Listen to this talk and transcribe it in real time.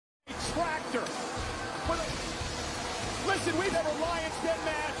tractor. Listen, we've had a Lions Den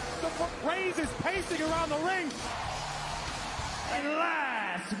match. The Reigns is pacing around the ring. And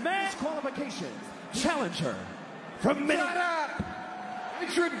last man qualifications challenger from Shut up!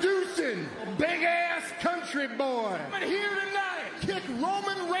 Introducing big-ass country boy. But here tonight, kick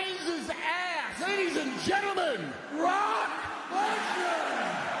Roman Reigns' ass. Ladies and gentlemen, Brock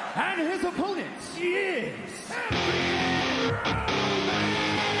Lesnar. And his opponent is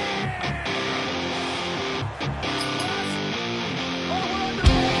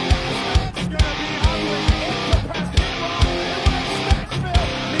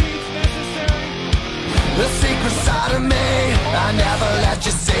the secret side of me, I never let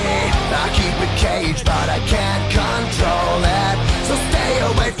you see. I keep it caged, but I can't control it. So stay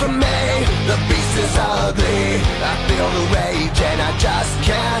away from me, the beast is ugly. I feel the rage and I just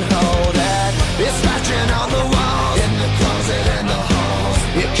can't hold it. It's scratching on the walls, in the closet, in the halls.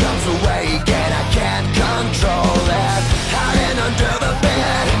 It comes awake and I can't control it. Hiding under the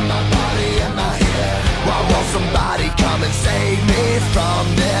bed, in my body, in my head. Why won't somebody come and save me from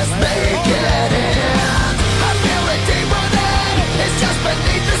this? Make it end. I feel it deep within, it's just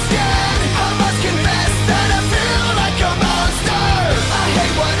beneath the skin. I must confess that I feel like a monster. I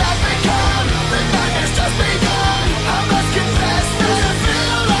hate what I've become, the nightmare's just begun. I must confess that I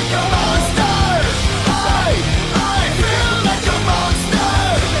feel like a monster. I feel like a monster.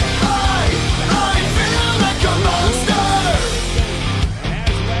 I feel like a monster.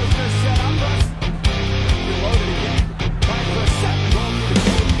 as Lesnar set up us. Reloaded again. Trying for a second goal.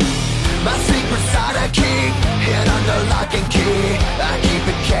 My secret side I keep hid under lock and key. I keep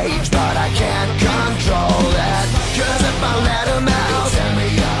it caged, but I can't control it. Cause if I let him out, tear me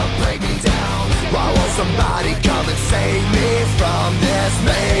up, break me down. Why won't somebody come and save me from this?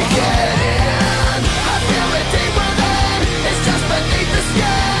 Make it end. I feel it deep within, it's just beneath the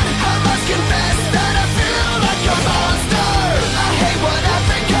skin. I must confess that I feel like a monster. I hate what I've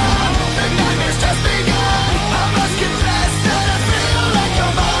become, the nightmare's just begun. I must confess that I feel like a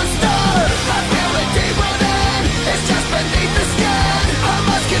monster. I feel it deep within, it's just beneath the skin. I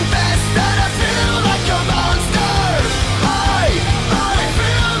must confess that I feel like a monster. I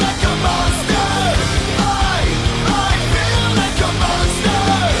feel like a monster. I feel like a monster.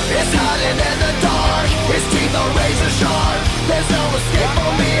 It's hiding in the dark, its teeth are razor sharp. There's no escape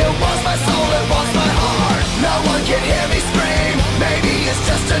for me, it wants my soul, it wants my heart. No one can hear me scream, maybe it's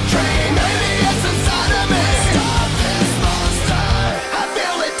just a dream. Maybe it's inside of me. Stop this monster. I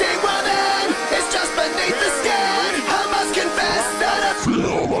feel it deep within, it's just beneath the skin. I must confess that I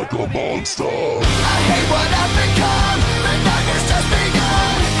feel like a monster. I hate what I've become, the nightmare's just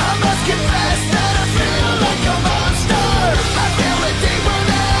begun. I must confess that I feel like a monster. I feel it deep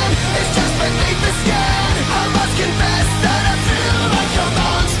within, it's just beneath the skin. I must confess that I feel like a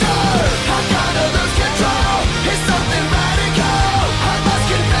monster. I gotta lose control, it's something radical. I must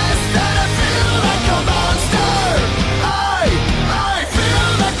confess that I feel like a monster. I feel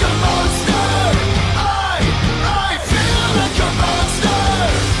like a monster. I feel like a monster.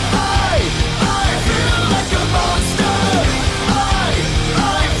 I feel like a monster.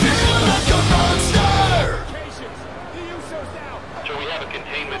 I feel like a monster. The Usos now. So we have a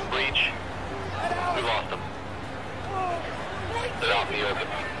containment breach. We lost them. They're out in the open.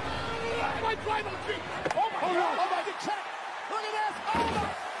 Hold on. Oh my God, check. Look at this.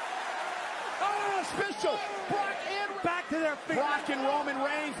 Oh, special. Brock and back to their feet. Brock and Roman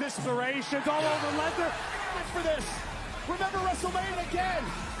Reigns, this inspirations all over Lesnar. For this. Remember WrestleMania again.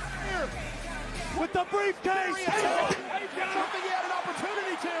 Here. With the briefcase. Something he had an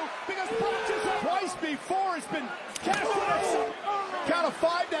opportunity to because Brock just twice before has been casted. Count of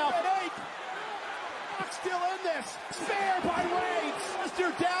 5 now. And 8. Brock's still in this. Spear by Reigns.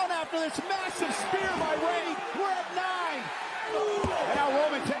 Lesnar down after this massive spear by Reigns. We're at 9. And now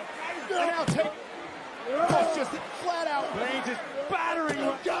Roman take. That's just flat out. Reigns is battering.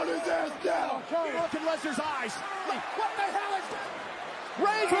 Got his ass down. Look in Lesnar's eyes. What the hell is that?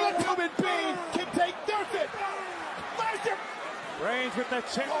 Reigns with a human being can take nothing. Lesnar. Reigns with the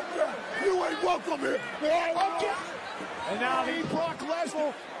chip. You ain't welcome here. Okay. And now the Brock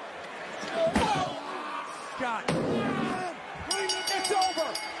Lesnar. Scott. It's over.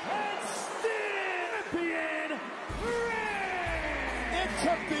 And champion Reigns. It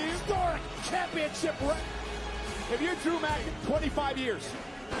took the historic championship. If you're Drew McIntyre, 25 years.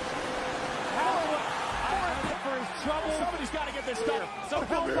 For his trouble. Somebody's got to get this done. Some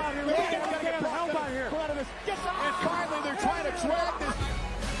help out here. Got to get help out here. Out of this. And finally, they're trying to drag this.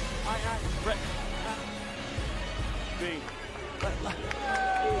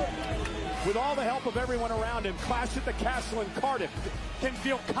 With all the help of everyone around him, Clash at the Castle in Cardiff can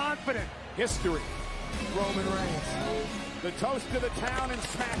feel confident. History. Roman Reigns. The toast to the town and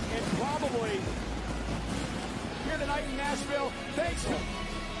smack, and probably here tonight in Nashville, thanks to